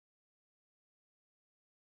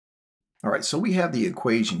All right, so we have the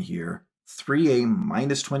equation here. 3a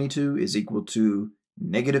minus 22 is equal to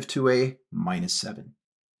negative 2a minus 7.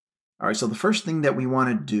 All right, so the first thing that we want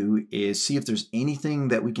to do is see if there's anything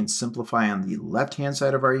that we can simplify on the left-hand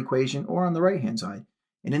side of our equation or on the right-hand side.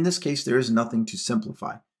 And in this case, there is nothing to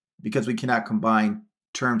simplify because we cannot combine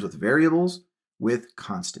terms with variables with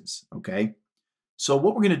constants, okay? So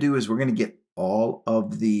what we're going to do is we're going to get all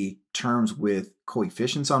of the terms with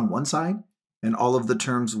coefficients on one side and all of the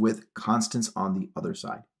terms with constants on the other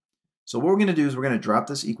side. So what we're going to do is we're going to drop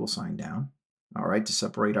this equal sign down, all right, to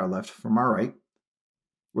separate our left from our right.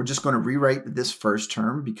 We're just going to rewrite this first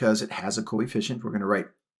term because it has a coefficient. We're going to write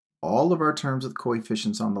all of our terms with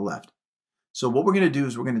coefficients on the left. So what we're going to do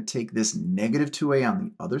is we're going to take this negative 2a on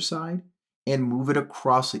the other side and move it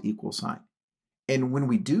across the equal sign. And when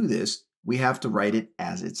we do this, we have to write it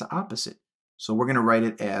as its opposite. So we're going to write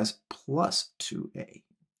it as plus 2a.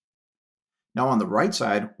 Now on the right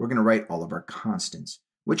side, we're going to write all of our constants,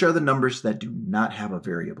 which are the numbers that do not have a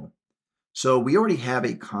variable. So we already have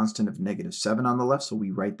a constant of negative 7 on the left, so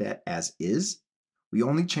we write that as is. We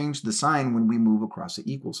only change the sign when we move across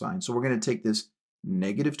the equal sign. So we're going to take this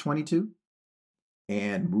negative 22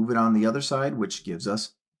 and move it on the other side, which gives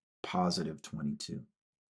us positive 22.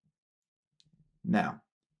 Now,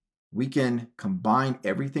 we can combine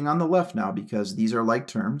everything on the left now because these are like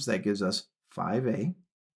terms. That gives us 5a.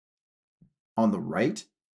 On the right,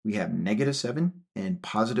 we have negative 7 and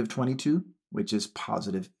positive 22, which is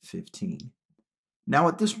positive 15. Now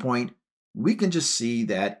at this point, we can just see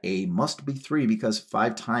that a must be 3 because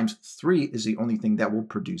 5 times 3 is the only thing that will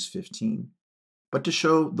produce 15. But to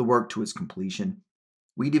show the work to its completion,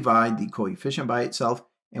 we divide the coefficient by itself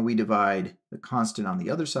and we divide the constant on the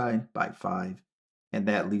other side by 5. And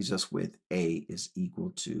that leaves us with a is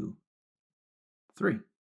equal to 3.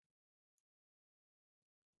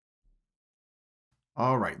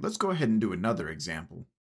 All right, let's go ahead and do another example.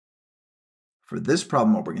 For this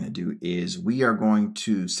problem, what we're going to do is we are going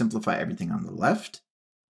to simplify everything on the left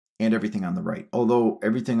and everything on the right. Although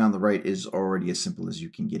everything on the right is already as simple as you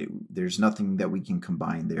can get it. There's nothing that we can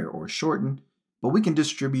combine there or shorten, but we can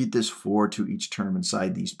distribute this 4 to each term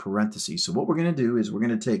inside these parentheses. So what we're going to do is we're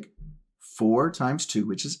going to take 4 times 2,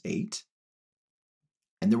 which is 8.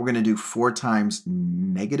 And then we're going to do 4 times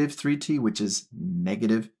negative 3t, which is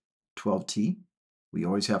negative 12t. We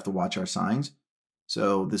always have to watch our signs.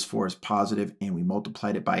 So this 4 is positive, and we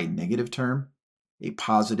multiplied it by a negative term. A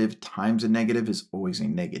positive times a negative is always a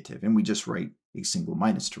negative, and we just write a single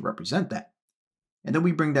minus to represent that. And then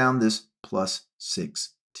we bring down this plus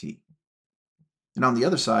 6t. And on the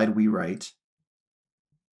other side, we write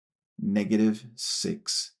negative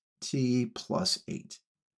 6t plus 8.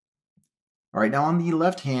 All right, now on the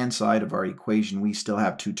left-hand side of our equation, we still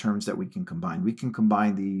have 2 terms that we can combine. We can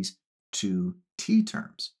combine these to t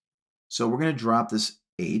terms. So we're going to drop this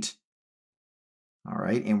 8, all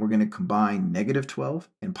right, and we're going to combine negative 12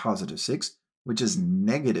 and positive 6, which is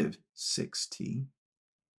negative 6t.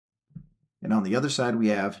 And on the other side, we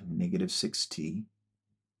have negative 6t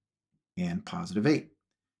and positive 8.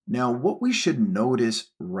 Now, what we should notice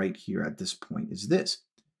right here at this point is this.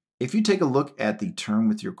 If you take a look at the term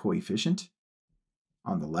with your coefficient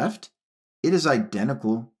on the left, it is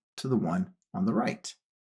identical to the one on the right.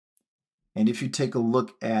 And if you take a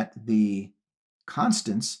look at the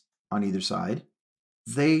constants on either side,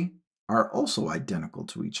 they are also identical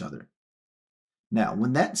to each other. Now,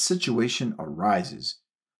 when that situation arises,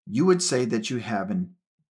 you would say that you have an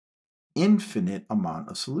infinite amount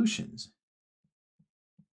of solutions.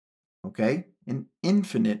 Okay? An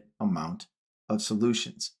infinite amount of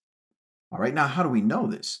solutions. All right, now how do we know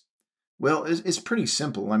this? Well, it's pretty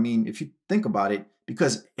simple. I mean, if you think about it,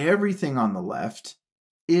 because everything on the left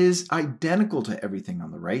is identical to everything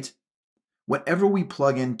on the right, whatever we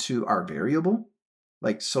plug into our variable,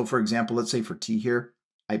 like, so for example, let's say for t here,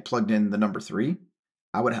 I plugged in the number 3,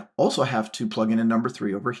 I would also have to plug in a number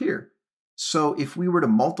 3 over here. So if we were to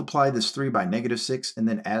multiply this 3 by negative 6 and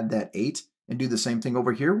then add that 8 and do the same thing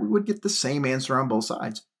over here, we would get the same answer on both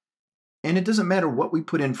sides. And it doesn't matter what we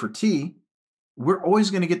put in for t, we're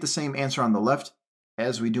always going to get the same answer on the left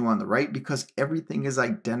as we do on the right because everything is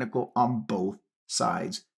identical on both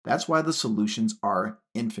sides. That's why the solutions are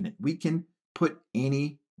infinite. We can put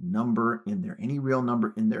any number in there, any real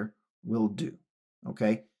number in there will do,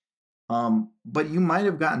 okay? But you might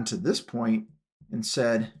have gotten to this point and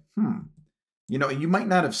said, you might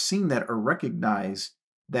not have seen that or recognized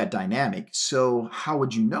that dynamic. So how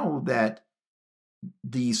would you know that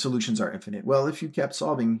the solutions are infinite? Well, if you kept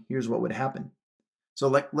solving, here's what would happen. So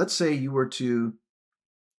let's say you were to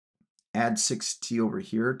add 6t over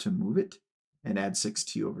here to move it and add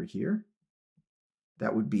 6t over here.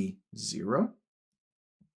 that would be 0.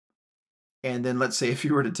 And then let's say if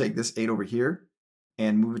you were to take this 8 over here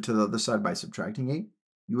and move it to the other side by subtracting 8,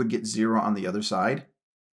 you would get 0 on the other side.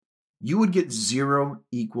 You would get 0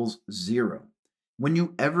 equals 0. When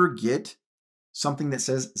you ever get something that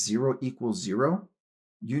says 0 equals 0,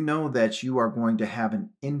 you know that you are going to have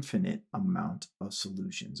an infinite amount of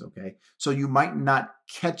solutions, okay? So you might not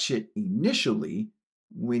catch it initially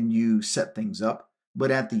when you set things up,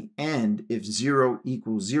 but at the end, if 0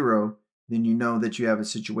 equals 0, then you know that you have a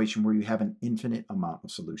situation where you have an infinite amount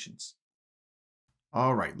of solutions.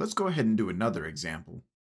 All right, let's go ahead and do another example.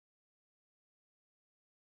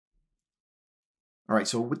 All right,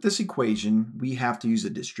 so with this equation, we have to use a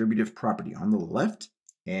distributive property on the left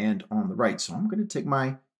and on the right. So I'm going to take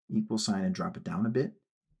my equal sign and drop it down a bit.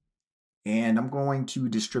 And I'm going to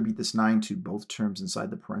distribute this 9 to both terms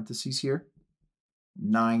inside the parentheses here.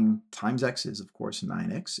 9 times x is, of course,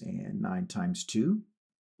 9x, and 9 times 2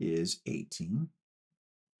 is 18.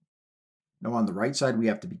 Now on the right side, we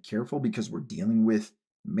have to be careful because we're dealing with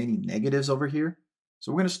many negatives over here.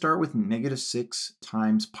 So we're going to start with negative 6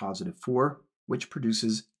 times positive 4, which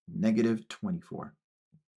produces negative 24.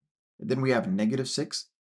 And then we have negative 6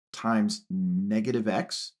 times negative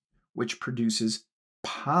x, which produces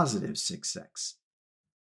positive 6x.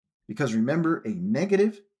 Because remember, a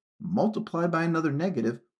negative multiplied by another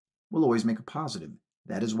negative will always make a positive.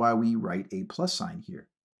 That is why we write a plus sign here.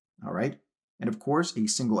 All right. And of course, a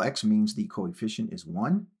single x means the coefficient is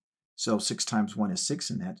 1. So 6 times 1 is 6,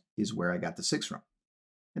 and that is where I got the 6 from.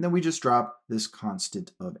 And then we just drop this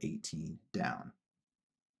constant of 18 down.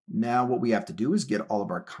 Now what we have to do is get all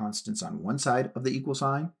of our constants on one side of the equal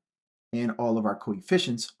sign and all of our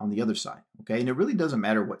coefficients on the other side. Okay, and it really doesn't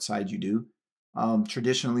matter what side you do.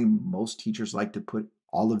 Traditionally, most teachers like to put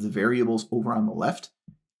all of the variables over on the left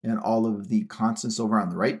and all of the constants over on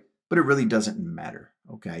the right, but it really doesn't matter.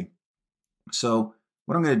 Okay, so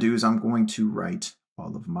what I'm going to do is I'm going to write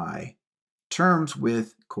all of my terms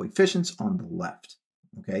with coefficients on the left.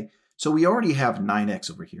 Okay, so we already have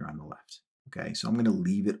 9x over here on the left. Okay, so I'm going to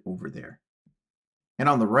leave it over there. And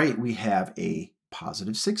on the right, we have a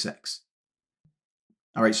positive 6x.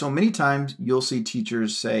 All right, so many times you'll see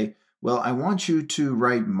teachers say, well, I want you to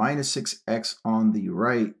write minus 6x on the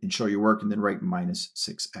right and show your work, and then write minus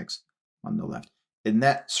 6x on the left. And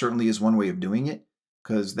that certainly is one way of doing it,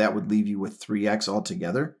 because that would leave you with 3x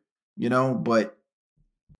altogether, you know, but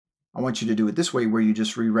I want you to do it this way, where you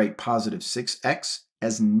just rewrite positive 6x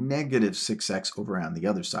as negative 6x over on the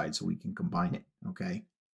other side, so we can combine it, okay?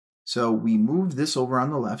 So we moved this over on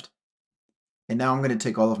the left, and now I'm going to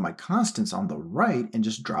take all of my constants on the right and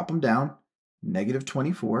just drop them down. Negative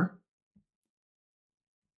 24,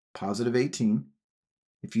 positive 18.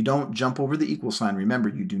 If you don't jump over the equal sign, remember,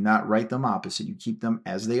 you do not write them opposite. You keep them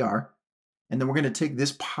as they are. And then we're going to take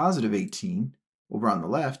this positive 18 over on the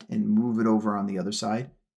left and move it over on the other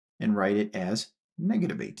side and write it as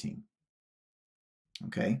negative 18.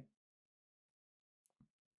 Okay.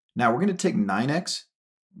 Now we're going to take 9x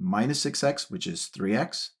minus 6x, which is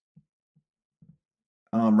 3x.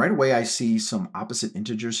 Right away, I see some opposite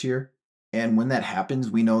integers here. And when that happens,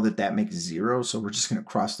 we know that that makes 0. So we're just going to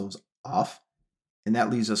cross those off. And that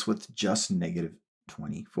leaves us with just negative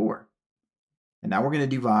 24. And now we're going to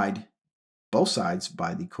divide both sides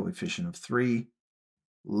by the coefficient of 3,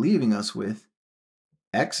 leaving us with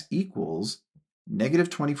x equals negative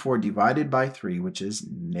 24 divided by 3, which is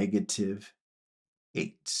negative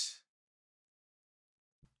 8.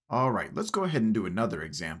 All right, let's go ahead and do another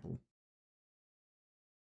example.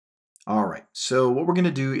 All right, so what we're going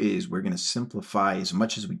to do is we're going to simplify as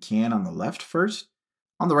much as we can on the left first.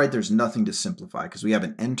 On the right, there's nothing to simplify because we have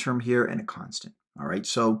an n term here and a constant. All right,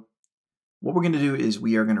 so what we're going to do is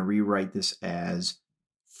we are going to rewrite this as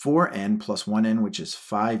 4n plus 1n, which is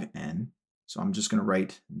 5n. So I'm just going to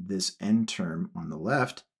write this n term on the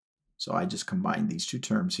left. So I just combine these two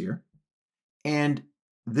terms here. And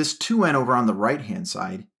this 2n over on the right-hand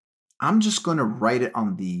side, I'm just going to write it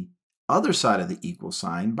on the other side of the equal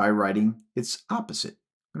sign by writing its opposite.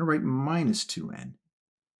 I'm going to write minus 2n.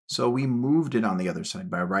 So we moved it on the other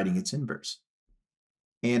side by writing its inverse.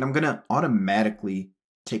 And I'm going to automatically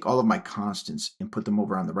take all of my constants and put them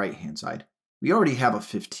over on the right-hand side. We already have a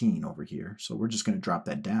 15 over here, so we're just going to drop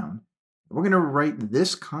that down. We're going to write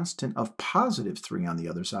this constant of positive 3 on the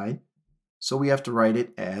other side. So we have to write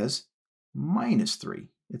it as minus 3,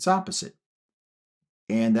 its opposite.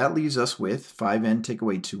 And that leaves us with 5n take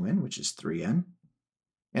away 2n, which is 3n.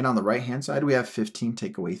 And on the right-hand side, we have 15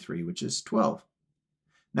 take away 3, which is 12.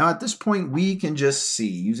 Now at this point, we can just see,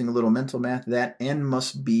 using a little mental math, that n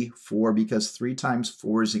must be 4 because 3 times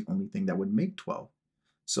 4 is the only thing that would make 12.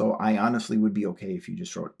 So I honestly would be okay if you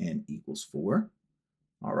just wrote n equals 4.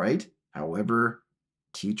 All right. However,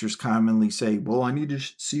 teachers commonly say, well, I need to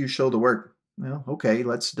see you show the work. Well, okay,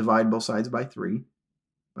 let's divide both sides by 3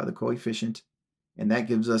 by the coefficient. And that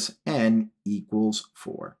gives us n equals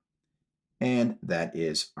 4. And that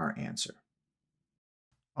is our answer.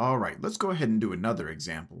 All right, let's go ahead and do another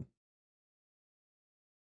example.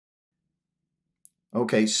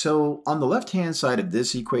 Okay, so on the left-hand side of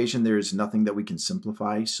this equation, there is nothing that we can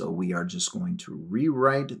simplify, so we are just going to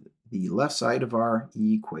rewrite the left side of our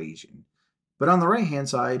equation. But on the right-hand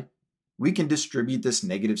side, we can distribute this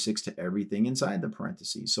negative 6 to everything inside the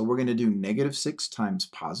parentheses. So we're going to do negative 6 times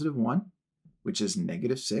positive 1, which is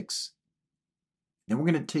negative 6. And we're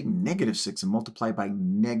going to take negative 6 and multiply by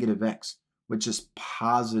negative x, which is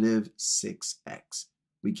positive 6x.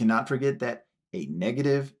 We cannot forget that a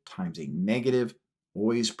negative times a negative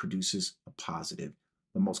always produces a positive.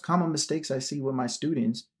 The most common mistakes I see with my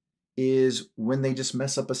students is when they just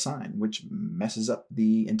mess up a sign, which messes up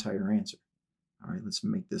the entire answer. All right, let's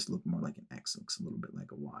make this look more like an X. It looks a little bit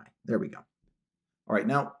like a Y. There we go. All right,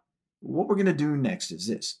 now what we're going to do next is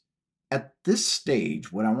this. At this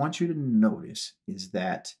stage, what I want you to notice is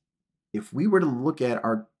that if we were to look at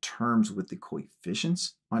our terms with the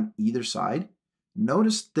coefficients on either side,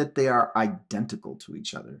 notice that they are identical to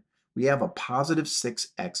each other. We have a positive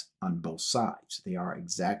 6x on both sides. They are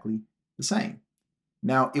exactly the same.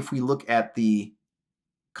 Now, if we look at the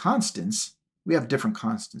constants, we have different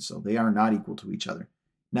constants, so they are not equal to each other.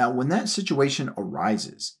 Now, when that situation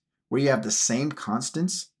arises, where you have the same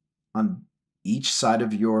constants on each side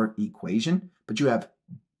of your equation, but you have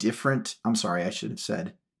different, I should have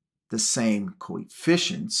said the same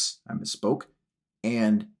coefficients, I misspoke,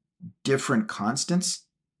 and different constants,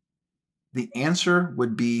 the answer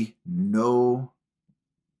would be no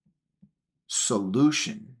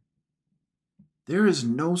solution. There is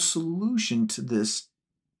no solution to this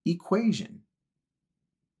equation.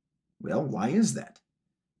 Well, why is that?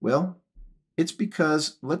 Well, it's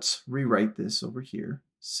because, let's rewrite this over here,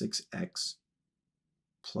 6x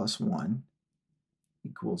plus 1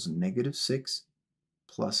 equals negative 6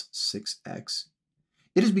 plus 6x.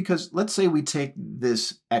 It is because, let's say we take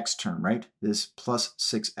this x term, right? This plus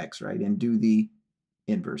 6x, right? And do the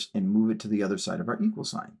inverse and move it to the other side of our equal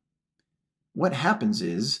sign. What happens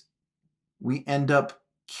is we end up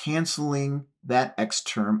canceling that x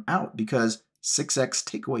term out because 6x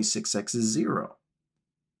take away 6x is 0.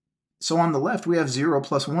 So on the left, we have 0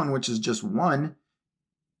 plus 1, which is just 1.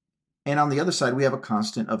 And on the other side, we have a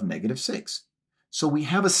constant of negative 6. So we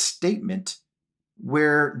have a statement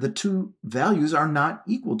where the two values are not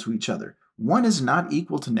equal to each other. 1 is not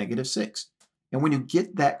equal to negative 6. And when you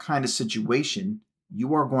get that kind of situation,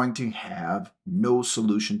 you are going to have no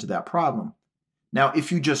solution to that problem. Now,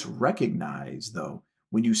 if you just recognize, though,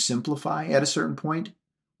 when you simplify at a certain point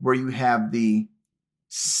where you have the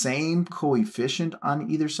same coefficient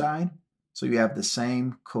on either side, so you have the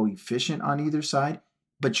same coefficient on either side,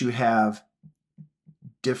 but you have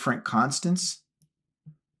different constants,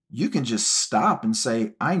 you can just stop and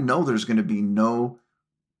say, I know there's going to be no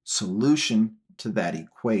solution to that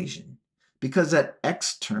equation because that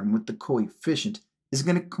x term with the coefficient is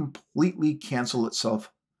going to completely cancel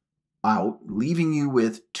itself out, leaving you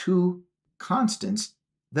with two constants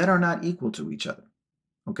that are not equal to each other.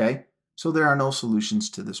 Okay? So there are no solutions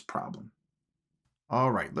to this problem.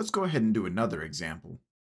 All right, let's go ahead and do another example.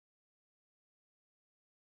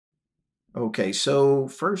 Okay, so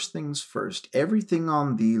first things first, everything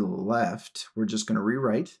on the left, we're just going to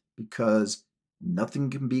rewrite because nothing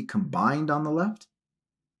can be combined on the left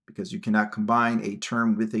because you cannot combine a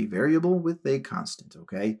term with a variable with a constant,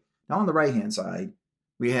 okay? Now on the right-hand side,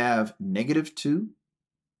 we have negative 2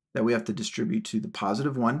 that we have to distribute to the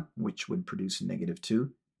positive 1, which would produce negative 2,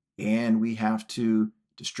 and we have to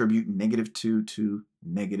distribute negative 2 to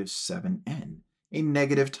negative 7n. A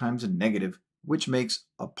negative times a negative, which makes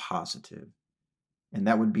a positive. And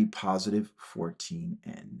that would be positive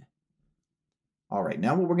 14n. All right,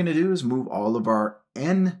 now what we're going to do is move all of our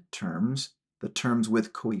n terms, the terms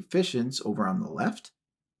with coefficients, over on the left,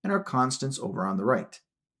 and our constants over on the right.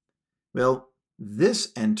 Well,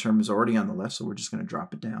 this n term is already on the left, so we're just going to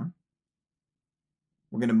drop it down.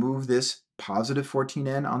 We're going to move this positive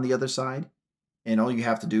 14n on the other side, and all you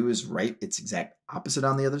have to do is write its exact opposite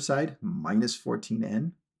on the other side, minus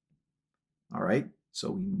 14n. All right,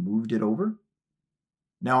 so we moved it over.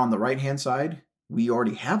 Now on the right-hand side, we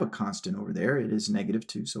already have a constant over there. It is negative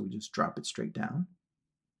 2, so we just drop it straight down.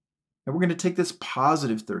 And we're going to take this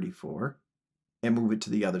positive 34 and move it to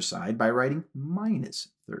the other side by writing minus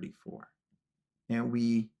 34. And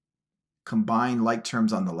we combine like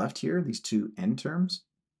terms on the left here, these two n terms,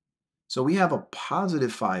 So we have a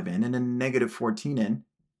positive 5n and a negative 14n,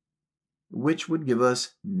 which would give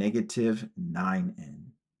us negative 9n.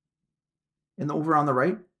 And over on the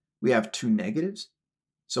right, we have two negatives.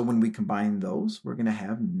 So when we combine those, we're going to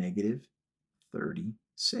have negative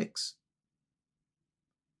 36.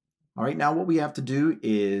 All right, now what we have to do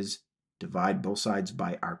is divide both sides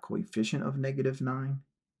by our coefficient of negative 9.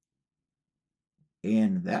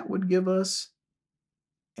 And that would give us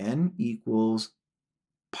n equals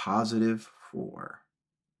positive 4.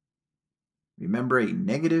 Remember, a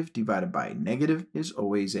negative divided by a negative is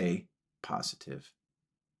always a positive.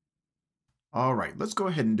 All right, let's go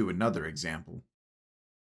ahead and do another example.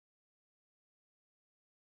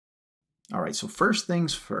 All right, so first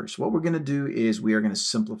things first, what we're going to do is we are going to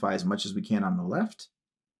simplify as much as we can on the left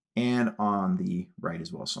and on the right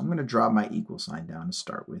as well. So I'm going to drop my equal sign down to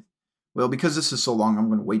start with. Well, because this is so long, I'm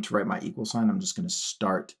going to wait to write my equal sign. I'm just going to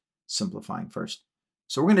start simplifying first.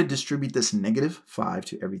 So we're going to distribute this negative 5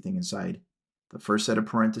 to everything inside the first set of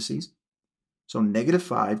parentheses. So negative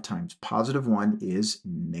 5 times positive 1 is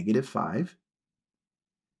negative 5.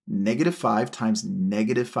 Negative 5 times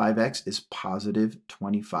negative 5x is positive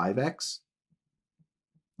 25x.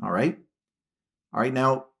 All right.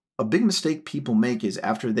 Now, a big mistake people make is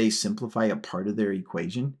after they simplify a part of their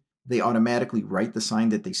equation, they automatically write the sign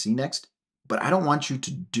that they see next. But I don't want you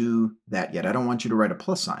to do that yet. I don't want you to write a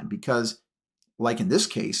plus sign because, like in this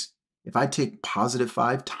case, if I take positive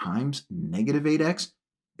 5 times negative 8x,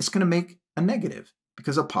 it's going to make a negative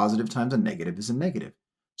because a positive times a negative is a negative.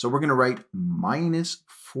 So we're going to write minus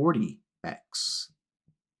 40x.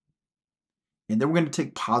 And then we're going to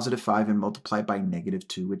take positive 5 and multiply it by negative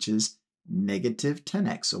 2, which is negative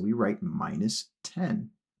 10x. So we write minus 10.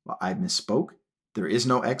 Well, I misspoke. There is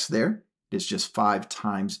no x there. It's just 5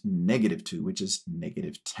 times negative 2, which is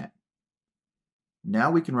negative 10. Now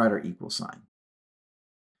we can write our equal sign.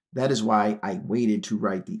 That is why I waited to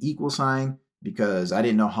write the equal sign, because I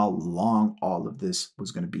didn't know how long all of this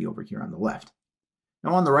was going to be over here on the left.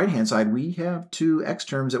 Now on the right-hand side, we have two x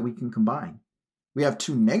terms that we can combine. We have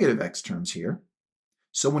two negative x terms here.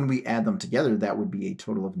 So when we add them together, that would be a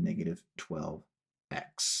total of negative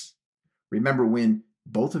 12x. Remember, when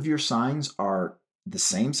both of your signs are the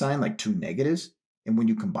same sign, like two negatives, and when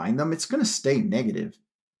you combine them, it's going to stay negative,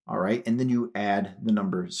 all right? And then you add the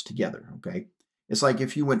numbers together, okay? It's like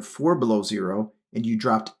if you went 4 below 0 and you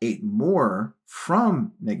dropped 8 more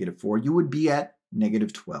from negative 4, you would be at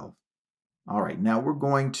negative 12. All right, now we're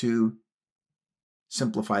going to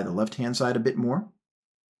simplify the left-hand side a bit more.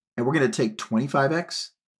 And we're going to take 25x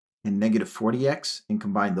and negative 40x and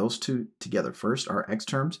combine those two together first, our x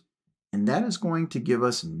terms. And that is going to give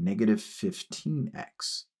us negative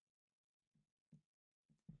 15x.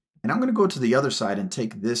 And I'm going to go to the other side and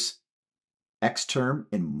take this x term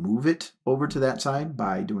and move it over to that side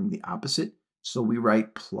by doing the opposite. So we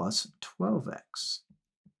write plus 12x.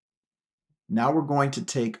 Now we're going to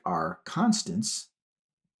take our constants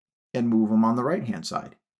and move them on the right-hand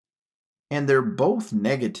side. And they're both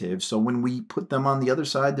negative, so when we put them on the other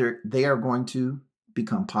side, they are going to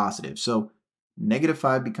become positive. So negative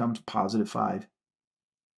 5 becomes positive 5,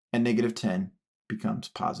 and negative 10 becomes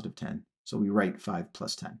positive 10. So we write 5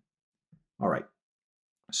 plus 10. All right,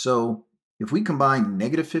 so if we combine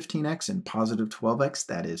negative 15x and positive 12x,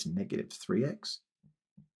 that is negative 3x.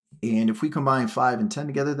 And if we combine 5 and 10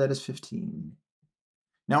 together, that is 15.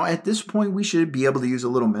 Now at this point, we should be able to use a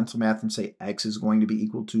little mental math and say x is going to be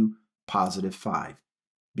equal to positive 5.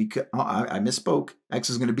 Because I misspoke. X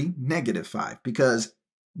is going to be negative 5 because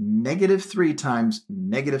negative 3 times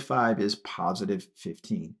negative 5 is positive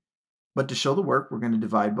 15. But to show the work, we're going to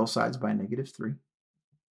divide both sides by negative 3.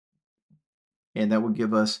 And that will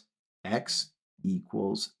give us x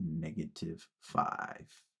equals negative 5.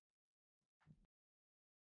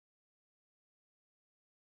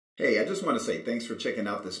 Hey, I just want to say thanks for checking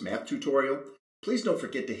out this math tutorial. Please don't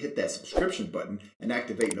forget to hit that subscription button and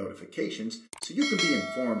activate notifications so you can be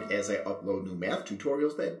informed as I upload new math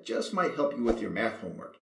tutorials that just might help you with your math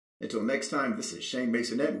homework. Until next time, this is Shane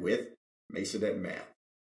Masonette with Masonette Math.